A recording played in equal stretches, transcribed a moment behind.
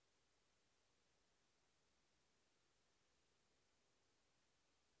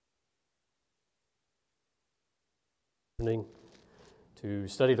evening to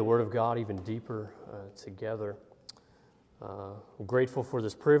study the Word of God even deeper together. I'm grateful for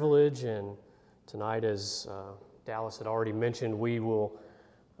this privilege, and tonight, as Dallas had already mentioned, we will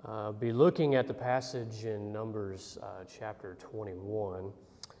be looking at the passage in Numbers chapter 21.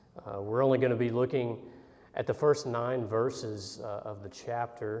 We're only going to be looking at the first 9 verses of the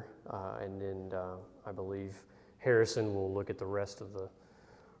chapter, and then I believe Harrison will look at the rest of the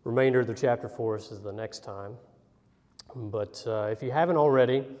remainder of the chapter for us the next time. But if you haven't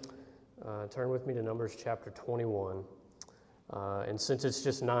already, turn with me to Numbers chapter 21. And since it's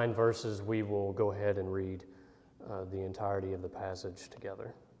just 9 verses, we will go ahead and read the entirety of the passage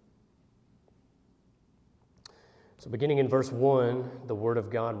together. So beginning in verse 1, the Word of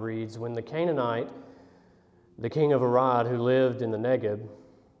God reads, "When the Canaanite, the king of Arad, who lived in the Negeb,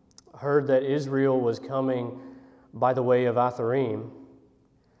 heard that Israel was coming by the way of Atharim,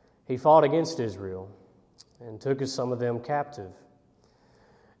 he fought against Israel and took some of them captive.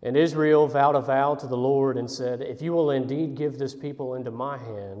 And Israel vowed a vow to the Lord and said, 'If you will indeed give this people into my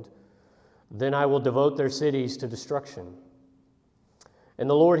hand, then I will devote their cities to destruction.' And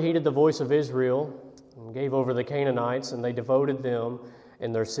the Lord heeded the voice of Israel and gave over the Canaanites, and they devoted them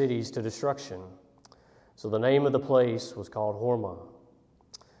and their cities to destruction. So the name of the place was called Hormah.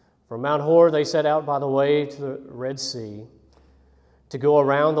 From Mount Hor they set out by the way to the Red Sea to go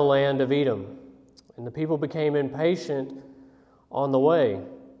around the land of Edom. And the people became impatient on the way.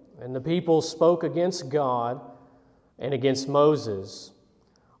 And the people spoke against God and against Moses.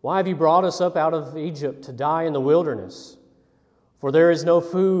 'Why have you brought us up out of Egypt to die in the wilderness? For there is no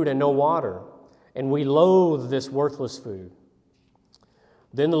food and no water, and we loathe this worthless food.'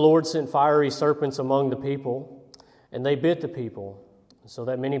 Then the Lord sent fiery serpents among the people, and they bit the people, so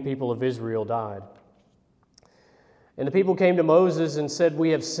that many people of Israel died. And the people came to Moses and said,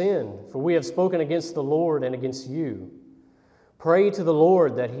 'We have sinned, for we have spoken against the Lord and against you. Pray to the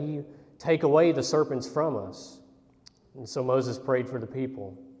Lord that he take away the serpents from us.' And so Moses prayed for the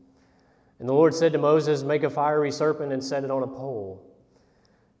people. And the Lord said to Moses, 'Make a fiery serpent and set it on a pole.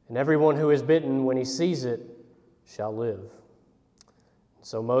 And everyone who is bitten, when he sees it, shall live.'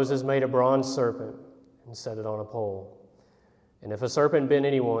 So Moses made a bronze serpent and set it on a pole. And if a serpent bit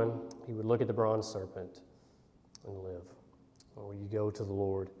anyone, he would look at the bronze serpent and live." Will you go to the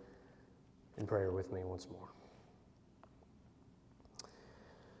Lord in prayer with me once more?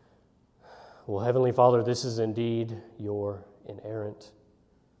 Well, Heavenly Father, this is indeed your inerrant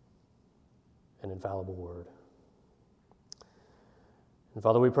and infallible word. And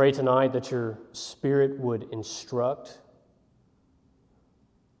Father, we pray tonight that your Spirit would instruct,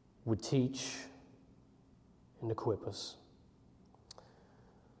 would teach, and equip us.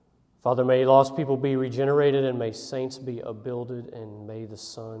 Father, may lost people be regenerated, and may saints be upbuilded, and may the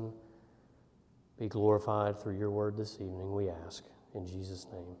Son be glorified through your word this evening, we ask. In Jesus'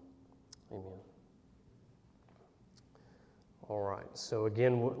 name, amen. All right, so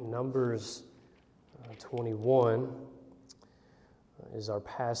again, Numbers 21 is our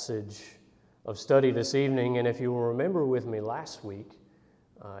passage of study this evening, and if you will remember with me last week,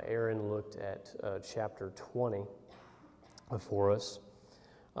 Aaron looked at chapter 20 for us.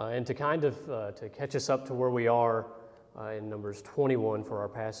 And to kind of to catch us up to where we are in Numbers 21 for our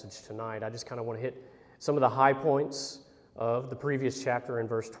passage tonight, I just kind of want to hit some of the high points of the previous chapter in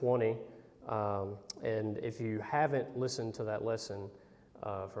verse 20. And if you haven't listened to that lesson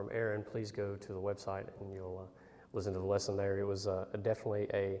from Aaron, please go to the website and you'll listen to the lesson there. It was definitely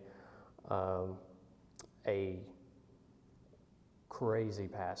a crazy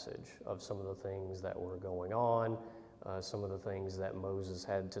passage of some of the things that were going on. Some of the things that Moses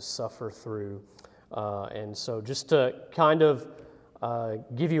had to suffer through. And so just to kind of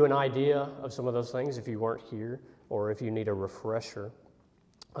give you an idea of some of those things if you weren't here or if you need a refresher.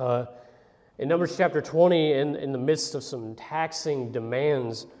 In Numbers chapter 20, in the midst of some taxing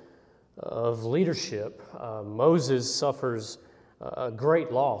demands of leadership, Moses suffers a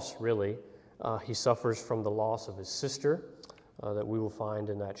great loss, really. He suffers from the loss of his sister that we will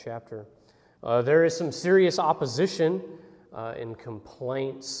find in that chapter. There is some serious opposition and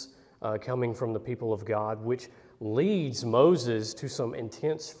complaints coming from the people of God, which leads Moses to some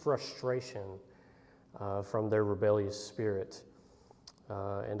intense frustration from their rebellious spirit.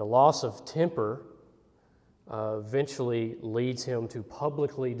 And a loss of temper eventually leads him to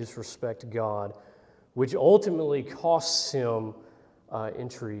publicly disrespect God, which ultimately costs him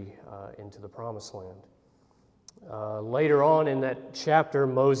entry into the Promised Land. Later on in that chapter,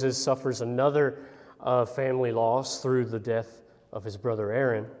 Moses suffers another family loss through the death of his brother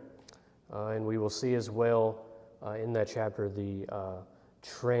Aaron. And we will see as well in that chapter the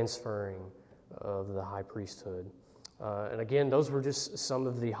transferring of the high priesthood And again, those were just some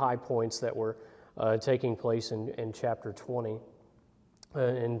of the high points that were taking place in chapter 20.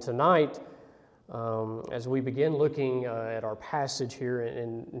 And tonight, as we begin looking at our passage here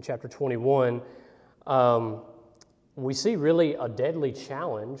in chapter 21, we see really a deadly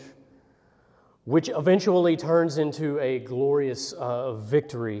challenge, which eventually turns into a glorious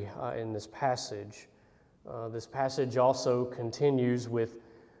victory in this passage. This passage also continues with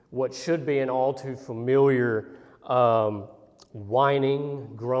what should be an all too familiar whining,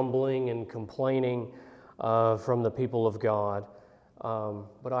 grumbling, and complaining from the people of God.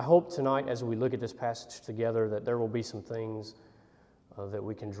 But I hope tonight, as we look at this passage together, that there will be some things that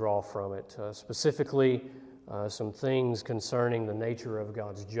we can draw from it. Specifically, some things concerning the nature of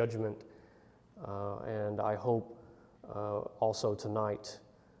God's judgment. And I hope also tonight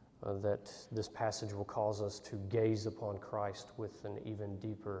that this passage will cause us to gaze upon Christ with an even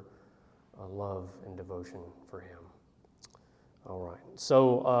deeper love and devotion for Him. All right.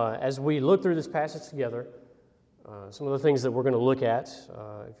 So as we look through this passage together, some of the things that we're going to look at,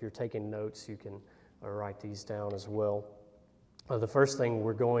 if you're taking notes, you can write these down as well. The first thing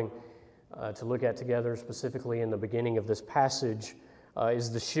we're going to look at together, specifically in the beginning of this passage,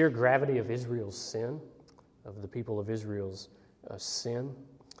 is the sheer gravity of Israel's sin, of the people of Israel's sin.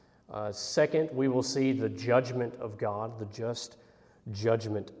 Second, we will see the judgment of God, the just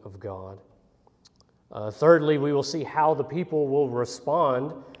judgment of God. Thirdly, we will see how the people will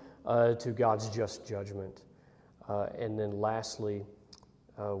respond to God's just judgment. And then lastly,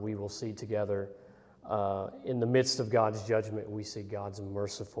 we will see together, in the midst of God's judgment, we see God's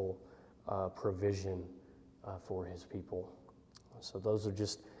merciful provision for His people. So those are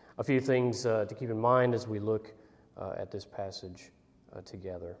just a few things to keep in mind as we look at this passage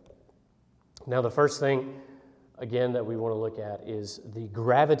together. Now, the first thing, again, that we want to look at is the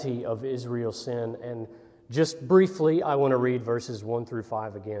gravity of Israel's sin. And just briefly, I want to read verses 1 through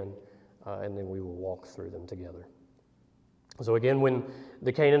 5 again, and then we will walk through them together. So again, when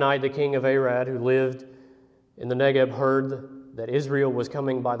the Canaanite, the king of Arad, who lived in the Negeb, heard that Israel was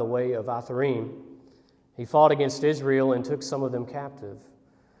coming by the way of Atharim, he fought against Israel and took some of them captive.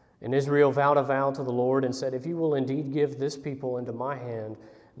 And Israel vowed a vow to the Lord and said, "If you will indeed give this people into my hand,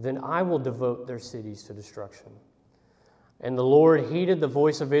 then I will devote their cities to destruction." And the Lord heeded the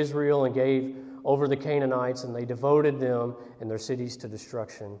voice of Israel and gave over the Canaanites, and they devoted them and their cities to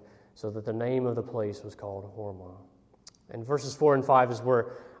destruction, so that the name of the place was called Hormah. And verses 4 and 5 is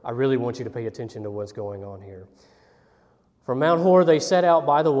where I really want you to pay attention to what's going on here. From Mount Hor they set out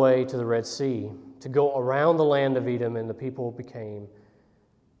by the way to the Red Sea to go around the land of Edom, and the people became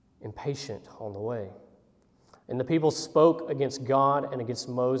impatient on the way. And the people spoke against God and against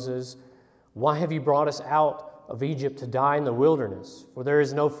Moses, "Why have you brought us out of Egypt to die in the wilderness? For there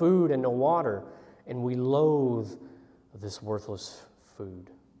is no food and no water, and we loathe this worthless food."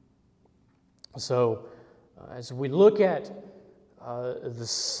 So, as we look at the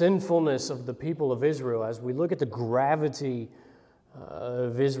sinfulness of the people of Israel, as we look at the gravity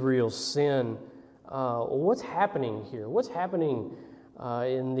of Israel's sin, what's happening here? What's happening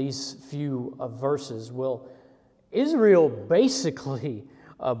in these few verses? Well, Israel basically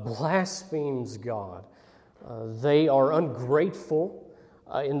blasphemes God. They are ungrateful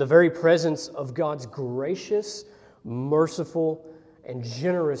in the very presence of God's gracious, merciful, and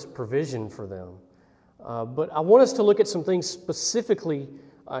generous provision for them. But I want us to look at some things specifically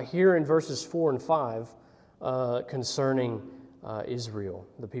here in verses 4 and 5 concerning Israel,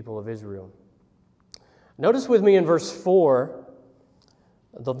 the people of Israel. Notice with me in verse 4,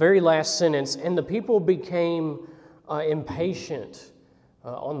 the very last sentence, "And the people became impatient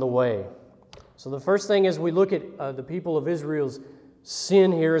on the way." So the first thing as we look at the people of Israel's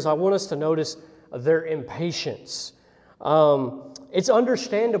sin here is I want us to notice their impatience. It's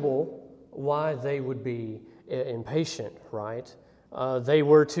understandable why they would be impatient, right? They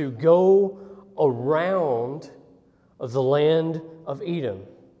were to go around the land of Edom,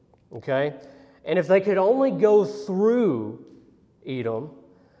 okay? And if they could only go through Edom,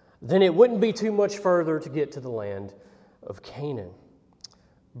 then it wouldn't be too much further to get to the land of Canaan.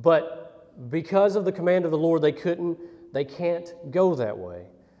 But because of the command of the Lord, they can't go that way.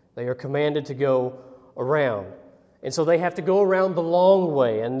 They are commanded to go around. And so they have to go around the long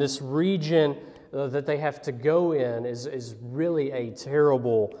way, and this region that they have to go in is really a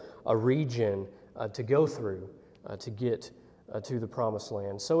terrible region to go through to get to the Promised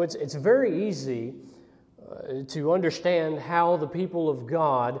Land. So it's very easy to understand how the people of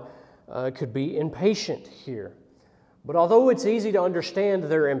God could be impatient here. But although it's easy to understand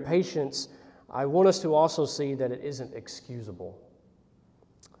their impatience, I want us to also see that it isn't excusable.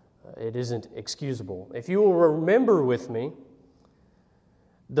 It isn't excusable. If you will remember with me,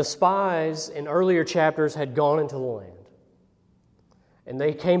 the spies in earlier chapters had gone into the land. And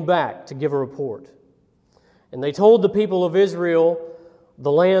they came back to give a report. And they told the people of Israel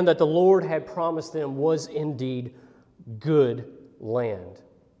the land that the Lord had promised them was indeed good land.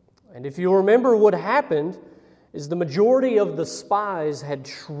 And if you remember, what happened is the majority of the spies had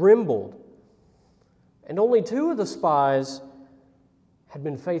trembled. And only 2 of the spies had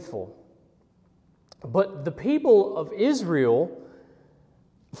been faithful. But the people of Israel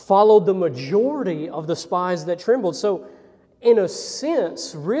followed the majority of the spies that trembled. So, in a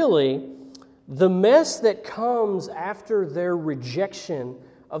sense, really, the mess that comes after their rejection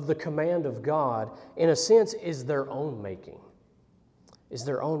of the command of God, in a sense, is their own making.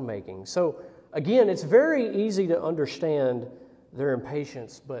 So, again, it's very easy to understand their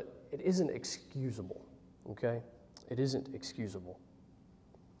impatience, but it isn't excusable, okay? It isn't excusable.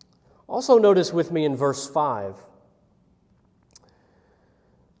 Also notice with me in verse 5,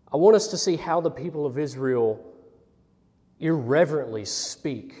 I want us to see how the people of Israel irreverently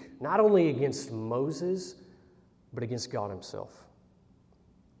speak, not only against Moses, but against God himself.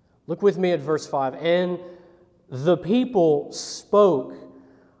 Look with me at verse 5. And the people spoke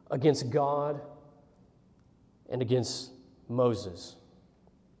against God and against Moses.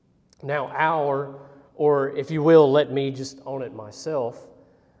 Now or if you will, let me just own it myself,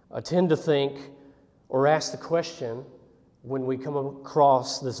 I tend to think or ask the question when we come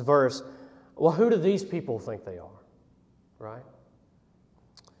across this verse, well, who do these people think they are? Right?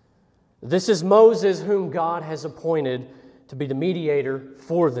 This is Moses whom God has appointed to be the mediator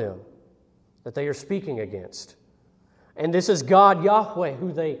for them that they are speaking against. And this is God, Yahweh,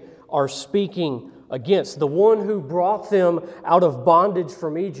 who they are speaking against, the one who brought them out of bondage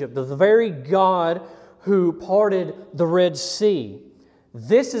from Egypt, the very God who parted the Red Sea.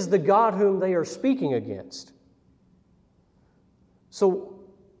 This is the God whom they are speaking against. So,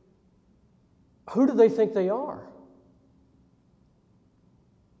 who do they think they are?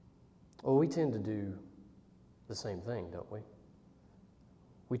 Well, we tend to do the same thing, don't we?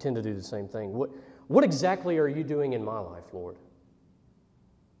 We tend to do the same thing. What exactly are you doing in my life, Lord?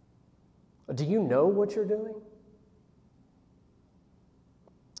 Do you know what you're doing?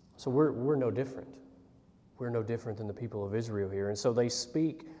 So we're no different. We're no different than the people of Israel here. And so they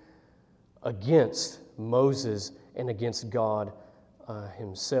speak against Moses and against God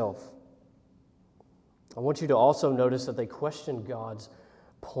himself. I want you to also notice that they question God's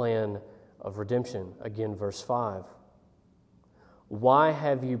plan of redemption. Again, verse 5. Why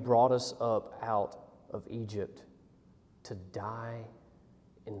have you brought us up out of Egypt to die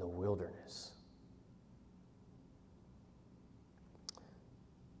in the wilderness?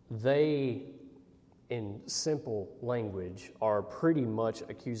 They, in simple language, are pretty much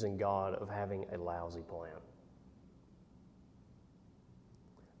accusing God of having a lousy plan.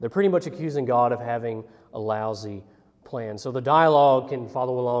 They're pretty much accusing God of having a lousy plan. So the dialogue can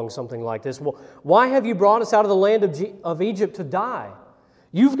follow along something like this. Well, why have you brought us out of the land of Egypt to die?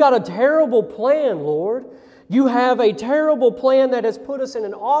 You've got a terrible plan, Lord. You have a terrible plan that has put us in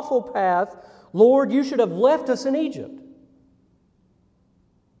an awful path. Lord, you should have left us in Egypt.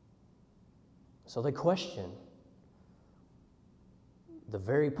 So they question the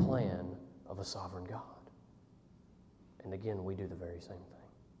very plan of a sovereign God. And again, we do the very same thing.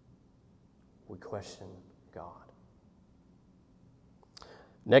 We question God.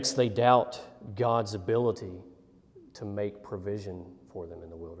 Next, they doubt God's ability to make provision for them in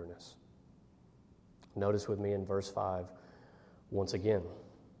the wilderness. Notice with me in verse 5 once again.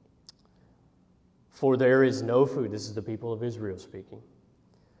 For there is no food. This is the people of Israel speaking.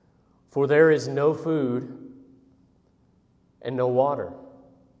 For there is no food and no water.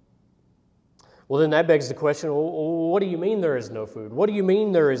 Well, then that begs the question, well, what do you mean there is no food? What do you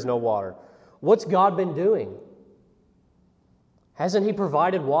mean there is no water? What's God been doing? Hasn't He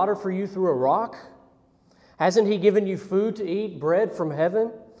provided water for you through a rock? Hasn't He given you food to eat, bread from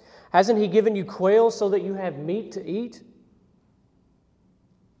heaven? Hasn't He given you quail so that you have meat to eat?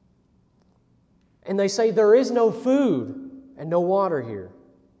 And they say there is no food and no water here.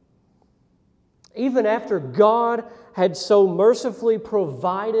 Even after God had so mercifully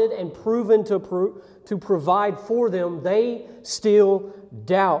provided and proven to provide for them, they still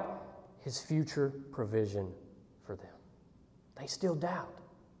doubt His future provision for them. They still doubt.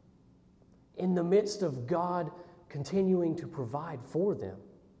 In the midst of God continuing to provide for them,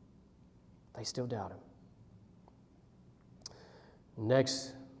 they still doubt Him.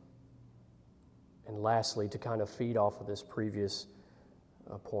 Next, and lastly, to kind of feed off of this previous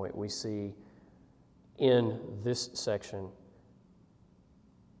point, we see in this section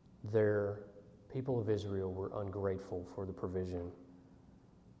their people of Israel were ungrateful for the provision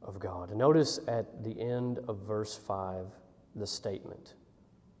of God. And notice at the end of verse 5, the statement.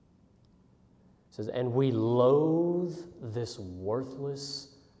 It says, "And we loathe this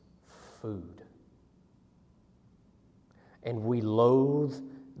worthless food." And we loathe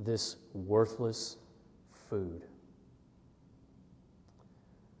this worthless food.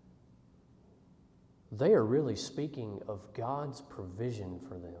 They are really speaking of God's provision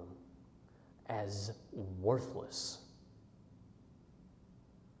for them as worthless.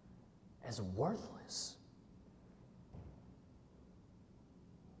 As worthless.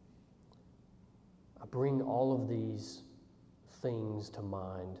 I bring all of these things to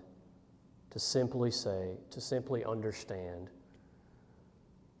mind to simply understand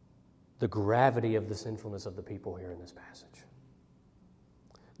the gravity of the sinfulness of the people here in this passage.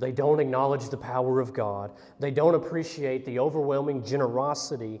 They don't acknowledge the power of God. They don't appreciate the overwhelming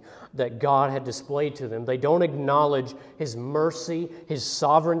generosity that God had displayed to them. They don't acknowledge His mercy, His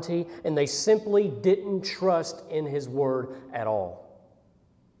sovereignty, and they simply didn't trust in His word at all.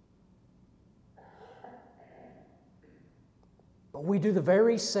 But we do the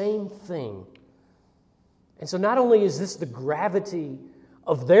very same thing. And so not only is this the gravity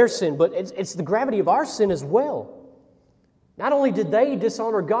of their sin, but it's the gravity of our sin as well. Not only did they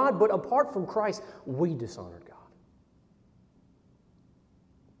dishonor God, but apart from Christ, we dishonored God.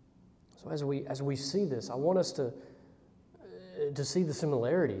 So as we see this, I want us to see the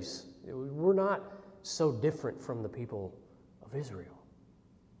similarities. We're not so different from the people of Israel.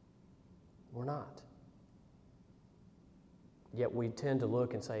 We're not. Yet we tend to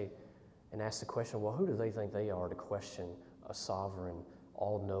look and say, and ask the question, well, who do they think they are to question a sovereign,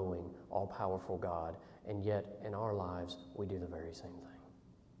 all-knowing, all-powerful God? And yet, in our lives, we do the very same thing.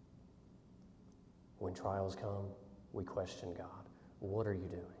 When trials come, we question God. What are you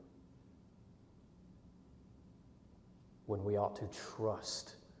doing? When we ought to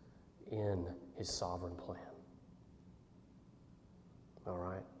trust in His sovereign plan. All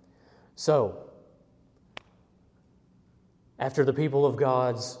right? So, after the people of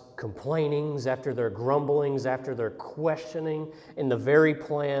God's complainings, after their grumblings, after their questioning in the very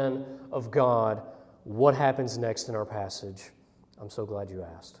plan of God, what happens next in our passage? I'm so glad you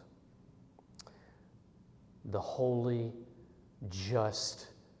asked. The holy, just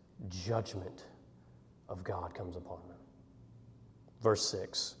judgment of God comes upon them. Verse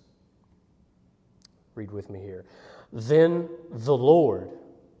 6. Read with me here. Then the Lord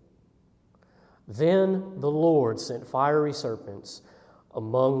sent fiery serpents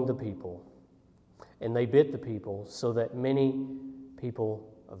among the people, and they bit the people, so that many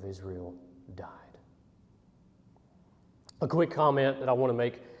people of Israel died. A quick comment that I want to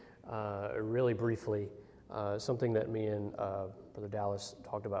make really briefly, something that me and Brother Dallas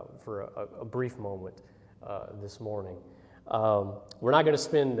talked about for a brief moment this morning. We're not going to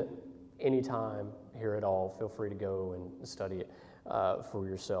spend any time here at all. Feel free to go and study it for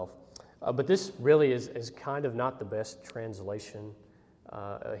yourself. But this really is kind of not the best translation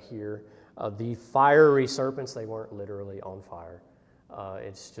here. The fiery serpents, they weren't literally on fire.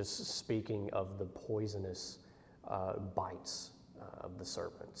 It's just speaking of the poisonous bites of the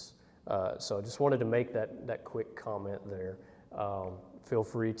serpents. So I just wanted to make that quick comment there. Feel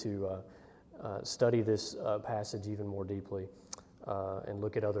free to study this passage even more deeply and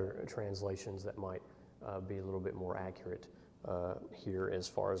look at other translations that might be a little bit more accurate here as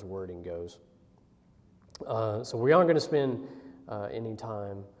far as wording goes. So we aren't going to spend any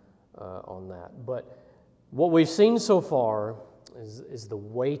time on that. But what we've seen so far is the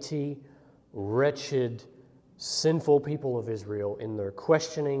weighty, wretched, sinful people of Israel in their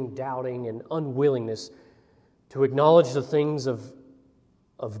questioning, doubting, and unwillingness to acknowledge the things of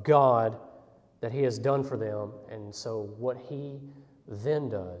God that He has done for them. And so what He then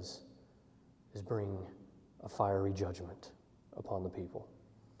does is bring a fiery judgment upon the people.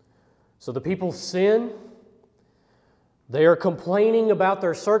 So the people sin. They are complaining about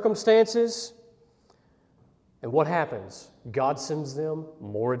their circumstances. And what happens? God sends them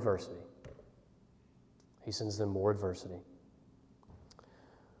more adversity. He sends them more adversity.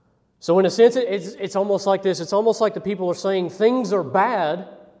 So in a sense, it's almost like this. It's almost like the people are saying things are bad.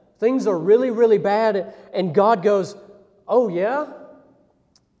 Things are really, really bad. And God goes, oh yeah?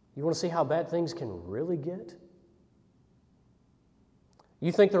 You want to see how bad things can really get?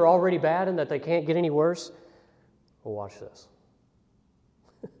 You think they're already bad and that they can't get any worse? Well, watch this.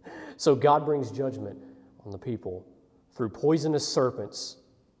 So God brings judgment on the people through poisonous serpents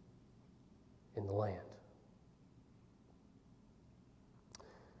in the land.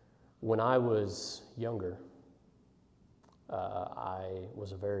 When I was younger, I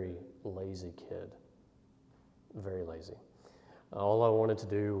was a very lazy kid, very lazy. All I wanted to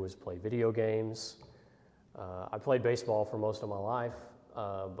do was play video games. I played baseball for most of my life,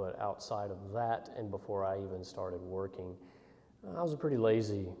 but outside of that and before I even started working, I was a pretty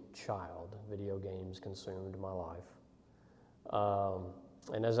lazy child. Video games consumed my life.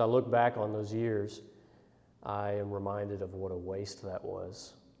 And as I look back on those years, I am reminded of what a waste that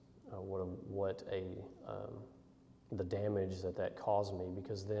was, the damage that caused me,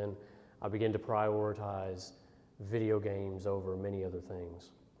 because then I began to prioritize video games over many other things,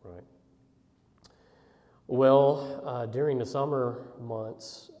 right? Well, during the summer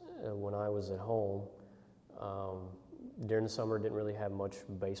months when I was at home, during the summer didn't really have much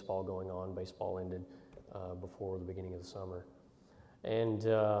baseball going on. Baseball ended before the beginning of the summer. And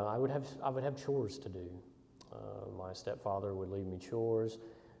I would have chores to do. My stepfather would leave me chores.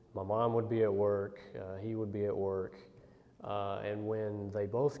 My mom would be at work. He would be at work. And when they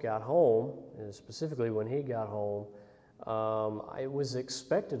both got home, and specifically when he got home, it was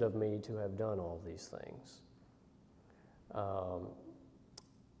expected of me to have done all these things.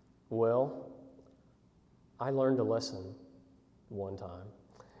 Well, I learned a lesson one time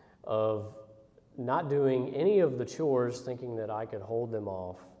of not doing any of the chores thinking that I could hold them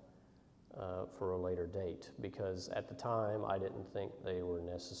off for a later date, because at the time I didn't think they were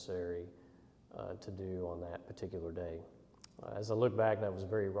necessary to do on that particular day. As I look back, that was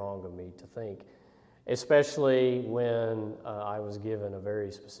very wrong of me to think, especially when I was given a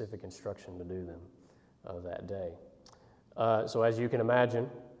very specific instruction to do them that day. So as you can imagine,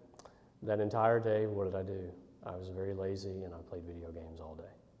 that entire day, what did I do? I was very lazy and I played video games all day.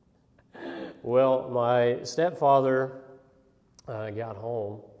 Well, my stepfather got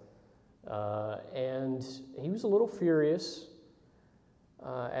home and he was a little furious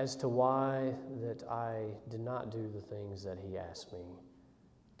as to why that I did not do the things that he asked me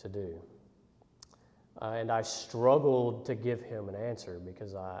to do. And I struggled to give him an answer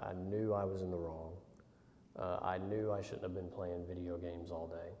because I knew I was in the wrong. I knew I shouldn't have been playing video games all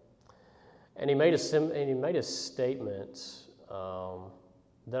day. And he made a statement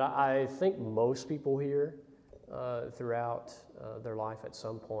that I think most people hear throughout their life at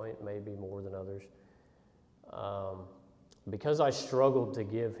some point, maybe more than others. Because I struggled to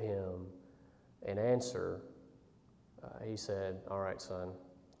give him an answer, he said, "All right, son,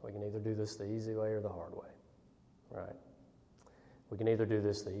 we can either do this the easy way or the hard way, right? We can either do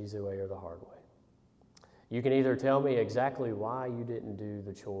this the easy way or the hard way. You can either tell me exactly why you didn't do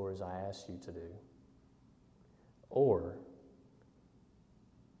the chores I asked you to do, or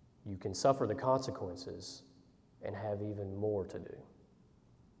you can suffer the consequences and have even more to do."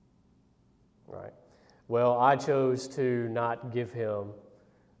 Right? Well, I chose to not give him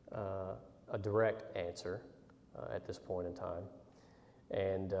a direct answer at this point in time.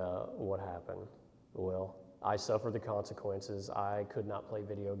 And what happened? Well, I suffered the consequences. I could not play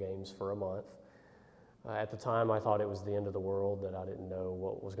video games for a month. At the time, I thought it was the end of the world, that I didn't know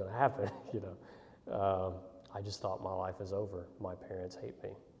what was going to happen. I just thought my life is over. My parents hate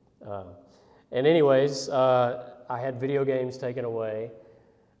me. And anyways, I had video games taken away,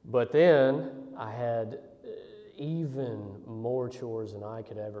 but then I had even more chores than I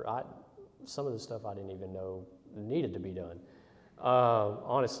could ever. Some of the stuff I didn't even know needed to be done,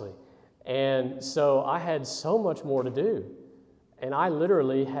 honestly. And so I had so much more to do, and I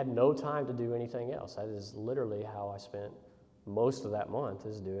literally had no time to do anything else. That is literally how I spent most of that month,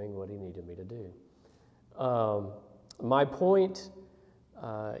 is doing what he needed me to do. My point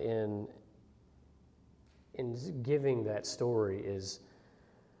in giving that story is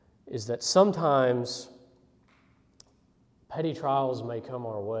that sometimes petty trials may come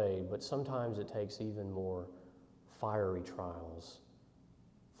our way, but sometimes it takes even more fiery trials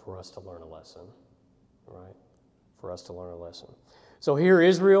for us to learn a lesson, right? For us to learn a lesson. So here,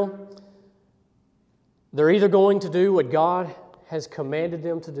 Israel, they're either going to do what God has commanded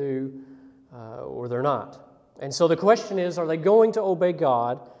them to do, or they're not. And so the question is, are they going to obey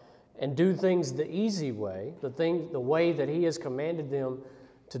God and do things the easy way, the way that He has commanded them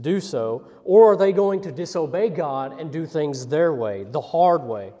to do so, or are they going to disobey God and do things their way, the hard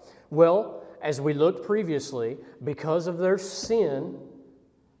way? Well, as we looked previously, because of their sin,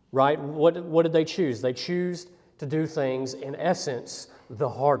 right, what did they choose? They choose to do things, in essence, the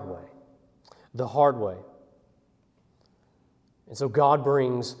hard way. The hard way. And so God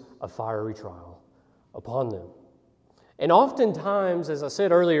brings a fiery trial upon them. And oftentimes, as I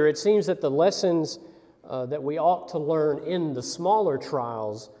said earlier, it seems that the lessons that we ought to learn in the smaller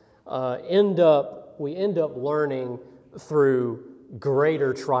trials we end up learning through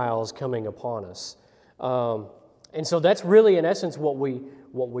greater trials coming upon us. And so that's really, in essence, what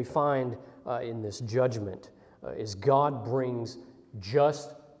we find in this judgment, is God brings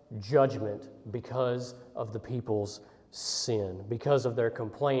just judgment because of the people's sin, because of their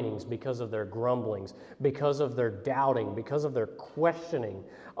complainings, because of their grumblings, because of their doubting, because of their questioning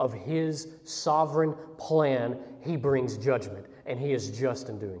of His sovereign plan. He brings judgment, and He is just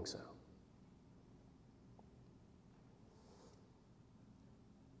in doing so.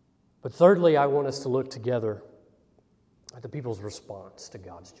 But thirdly, I want us to look together at the people's response to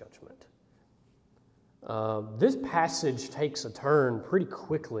God's judgment. This passage takes a turn pretty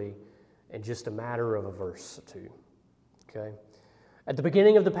quickly in just a matter of a verse or two. Okay? At the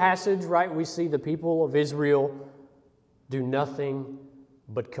beginning of the passage, right, we see the people of Israel do nothing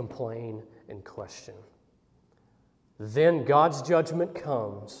but complain and question. Then God's judgment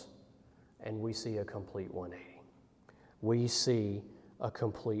comes, and we see a complete 180. We see a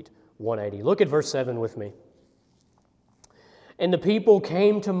complete 180. Look at verse 7 with me. And the people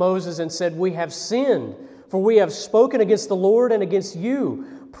came to Moses and said, "We have sinned, for we have spoken against the Lord and against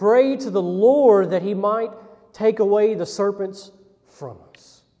you. Pray to the Lord that He might take away the serpents from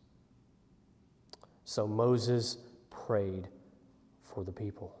us." So Moses prayed for the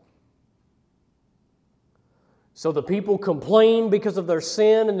people. So the people complain because of their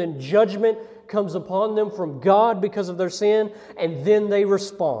sin, and then judgment comes upon them from God because of their sin, and then they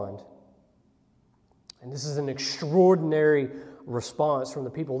respond. And this is an extraordinary response from the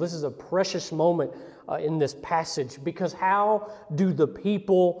people. This is a precious moment in this passage, because how do the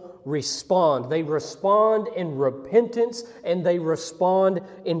people respond? They respond in repentance, and they respond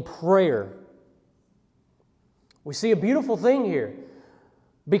in prayer. We see a beautiful thing here,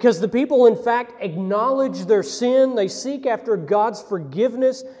 because the people, in fact, acknowledge their sin. They seek after God's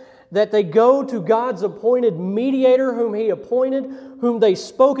forgiveness, that they go to God's appointed mediator, whom He appointed, whom they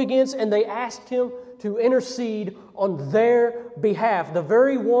spoke against, and they asked Him to intercede on their behalf. The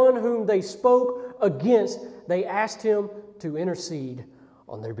very one whom they spoke against, they asked Him to intercede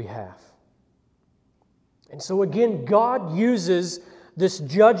on their behalf. And so again, God uses this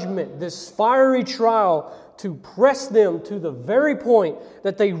judgment, this fiery trial, to press them to the very point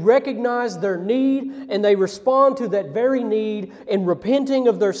that they recognize their need, and they respond to that very need in repenting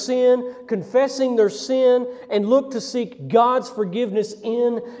of their sin, confessing their sin, and look to seek God's forgiveness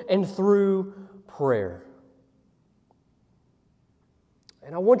in and through prayer.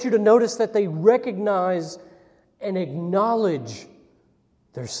 And I want you to notice that they recognize and acknowledge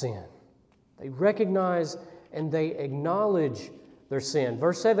their sin. They recognize and they acknowledge their sin.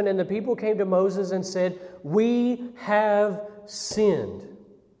 Verse 7, and the people came to Moses and said, "We have sinned.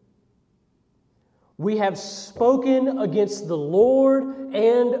 We have spoken against the Lord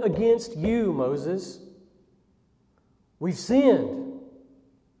and against you, Moses. We've sinned."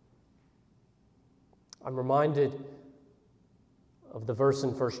 I'm reminded of the verse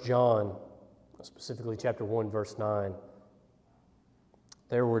in 1 John, specifically chapter 1, verse 9.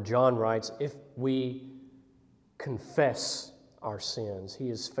 There where John writes, "If we confess our sins, He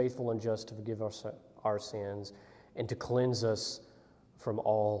is faithful and just to forgive our sins and to cleanse us from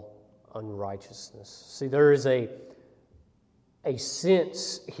all unrighteousness." See, there is a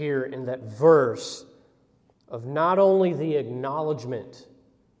sense here in that verse of not only the acknowledgement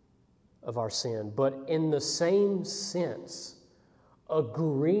of our sin, but in the same sense,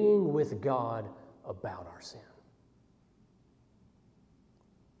 agreeing with God about our sin.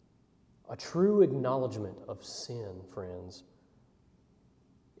 A true acknowledgement of sin, friends,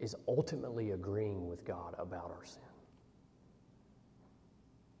 is ultimately agreeing with God about our sin.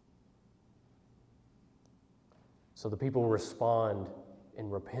 So the people respond in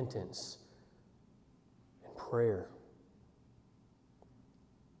repentance and prayer.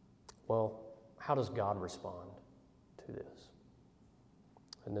 Well, how does God respond to this?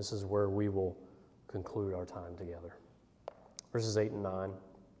 And this is where we will conclude our time together. Verses 8 and 9.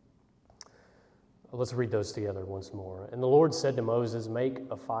 Let's read those together once more. And the Lord said to Moses,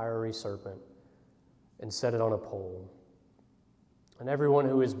 "Make a fiery serpent and set it on a pole. And everyone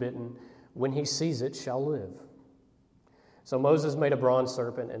who is bitten, when he sees it, shall live." So Moses made a bronze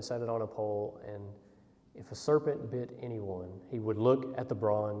serpent and set it on a pole. And if a serpent bit anyone, he would look at the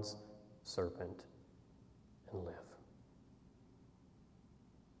bronze serpent and live.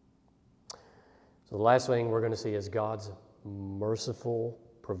 So the last thing we're going to see is God's merciful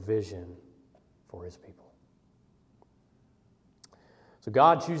provision for His people. So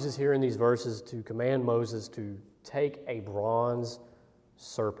God chooses here in these verses to command Moses to take a bronze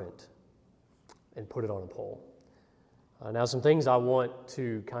serpent and put it on a pole. Now, some things I want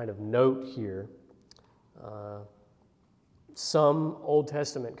to kind of note here. Some Old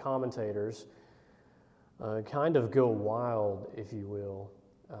Testament commentators kind of go wild, if you will,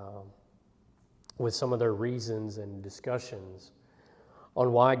 with some of their reasons and discussions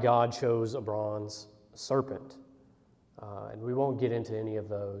on why God chose a bronze serpent. And we won't get into any of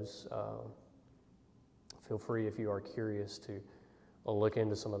those. Feel free, if you are curious, to look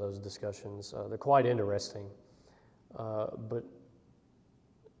into some of those discussions. They're quite interesting. But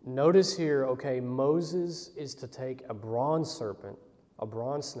notice here, okay, Moses is to take a bronze serpent, a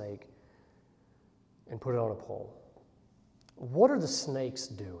bronze snake, and put it on a pole. What are the snakes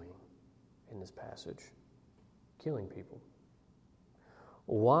doing in this passage? Killing people.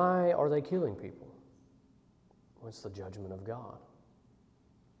 Why are they killing people? Well, it's the judgment of God.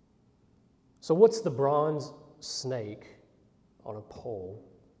 So what's the bronze snake on a pole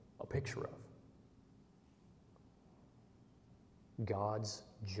a picture of? God's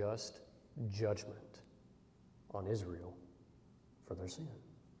just judgment on Israel for their sin.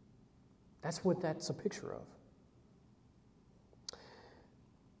 That's what that's a picture of.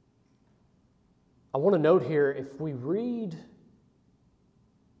 I want to note here, if we read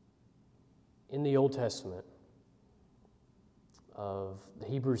in the Old Testament of the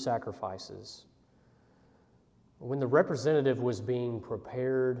Hebrew sacrifices, when the representative was being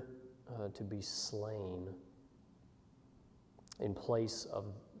prepared to be slain in place of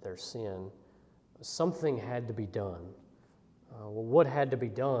their sin, something had to be done. Well, what had to be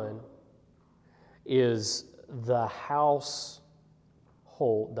done is the head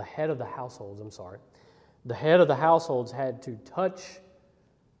of the households had to touch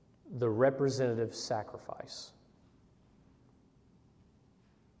the representative sacrifice.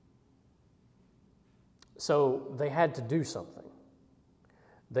 So they had to do something.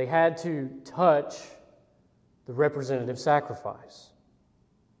 They had to touch the representative sacrifice.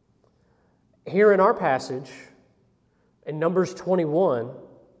 Here in our passage, in Numbers 21,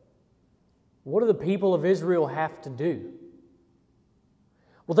 what do the people of Israel have to do?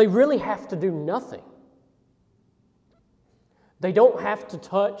 Well, they really have to do nothing. They don't have to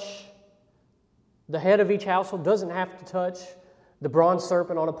touch, the head of each household doesn't have to touch the bronze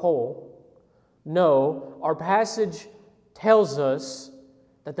serpent on a pole. No, our passage tells us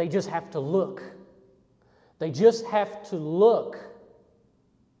that they just have to look. They just have to look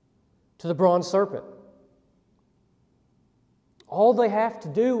to the bronze serpent. All they have to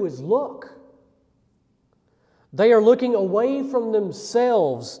do is look. They are looking away from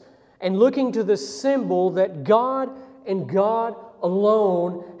themselves and looking to the symbol that God and God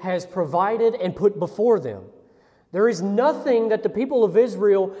alone has provided and put before them. There is nothing that the people of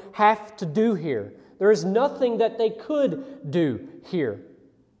Israel have to do here. There is nothing that they could do here.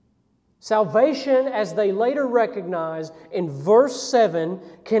 Salvation, as they later recognize in verse 7,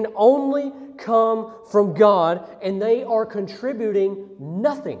 can only come from God, and they are contributing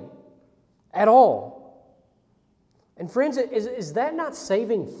nothing at all. And friends, is that not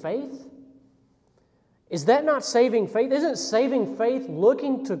saving faith? Is that not saving faith? Isn't saving faith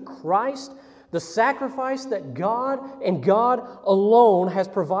looking to Christ, the sacrifice that God and God alone has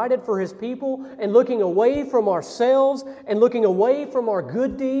provided for His people, and looking away from ourselves and looking away from our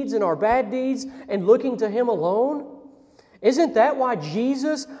good deeds and our bad deeds and looking to Him alone? Isn't that why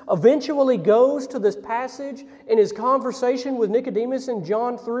Jesus eventually goes to this passage in His conversation with Nicodemus in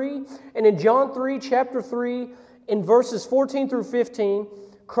John 3? And in John 3, chapter 3, in verses 14 through 15,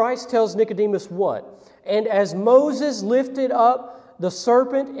 Christ tells Nicodemus what? And as Moses lifted up the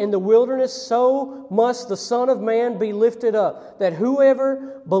serpent in the wilderness, so must the Son of Man be lifted up, that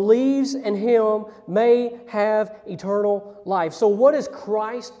whoever believes in Him may have eternal life. So what is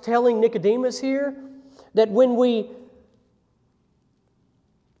Christ telling Nicodemus here? That when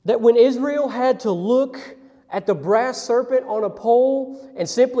Israel had to look at the brass serpent on a pole and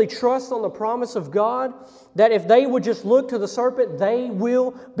simply trust on the promise of God, that if they would just look to the serpent, they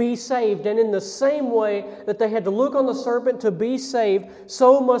will be saved. And in the same way that they had to look on the serpent to be saved,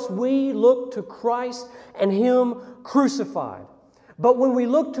 so must we look to Christ and Him crucified. But when we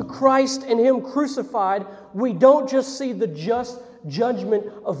look to Christ and Him crucified, we don't just see the just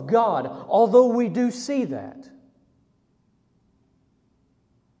judgment of God, although we do see that.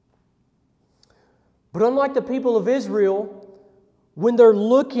 But unlike the people of Israel, when they're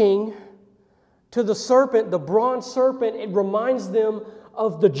looking to the serpent, the bronze serpent, it reminds them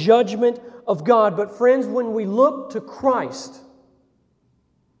of the judgment of God. But friends, when we look to Christ,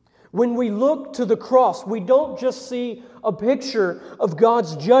 when we look to the cross, we don't just see a picture of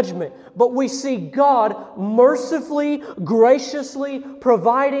God's judgment, but we see God mercifully, graciously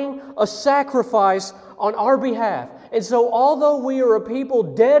providing a sacrifice on our behalf. And so although we are a people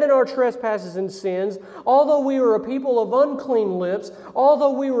dead in our trespasses and sins, although we are a people of unclean lips,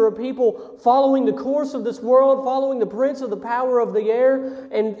 although we were a people following the course of this world, following the prince of the power of the air,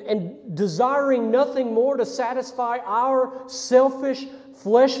 and desiring nothing more to satisfy our selfish,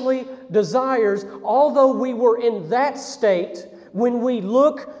 fleshly desires, although we were in that state, when we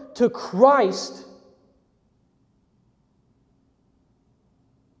look to Christ,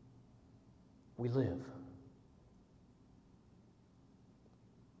 we live.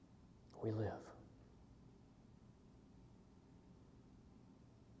 We live.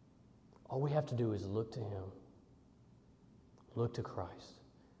 All we have to do is look to Him, look to Christ.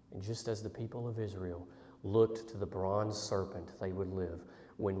 And just as the people of Israel looked to the bronze serpent, they would live.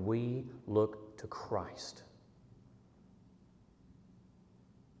 When we look to Christ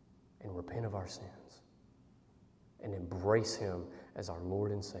and repent of our sins and embrace Him as our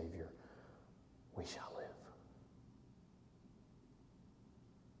Lord and Savior, we shall live.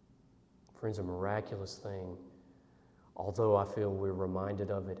 Friends, a miraculous thing, although I feel we're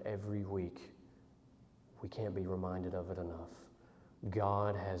reminded of it every week, we can't be reminded of it enough.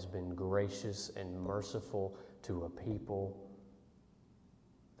 God has been gracious and merciful to a people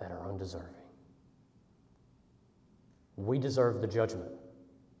that are undeserving. We deserve the judgment.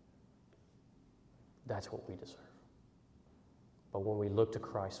 That's what we deserve. But when we look to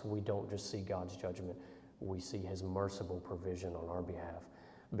Christ, we don't just see God's judgment, we see His merciful provision on our behalf.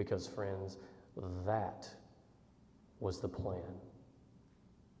 Because, friends, that was the plan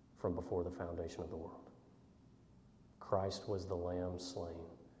from before the foundation of the world. Christ was the Lamb slain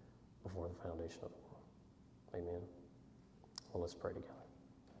before the foundation of the world. Amen. Well, let's pray together.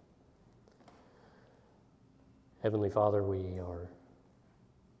 Heavenly Father, we are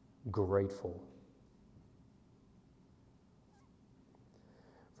grateful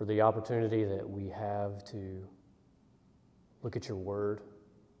for the opportunity that we have to look at your word,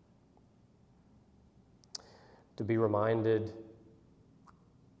 to be reminded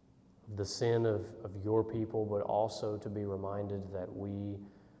of the sin of your people, but also to be reminded that we,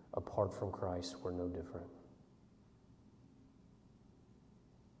 apart from Christ, were no different.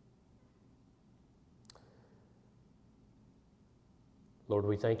 Lord,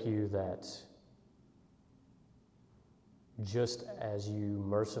 we thank you that just as you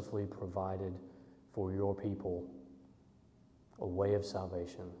mercifully provided for your people a way of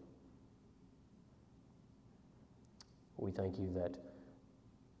salvation, we thank you that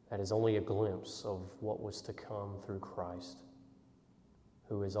that is only a glimpse of what was to come through Christ,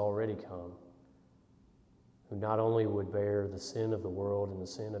 who has already come, who not only would bear the sin of the world and the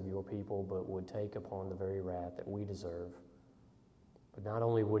sin of your people, but would take upon the very wrath that we deserve. But not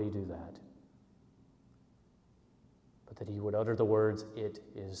only would he do that, but that he would utter the words, "It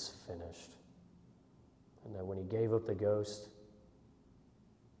is finished." And that when he gave up the ghost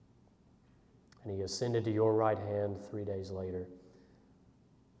and he ascended to your right hand 3 days later,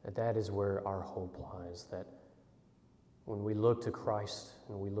 that is where our hope lies, that when we look to Christ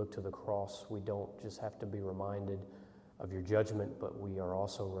and we look to the cross, we don't just have to be reminded of your judgment, but we are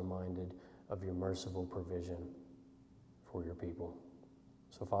also reminded of your merciful provision for your people.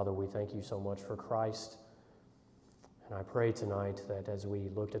 So, Father, we thank you so much for Christ. And I pray tonight that as we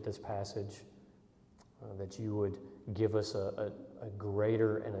looked at this passage, that you would give us a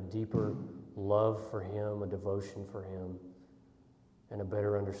greater and a deeper love for him, a devotion for him, and a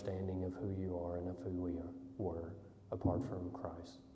better understanding of who you are and of who we were apart from Christ.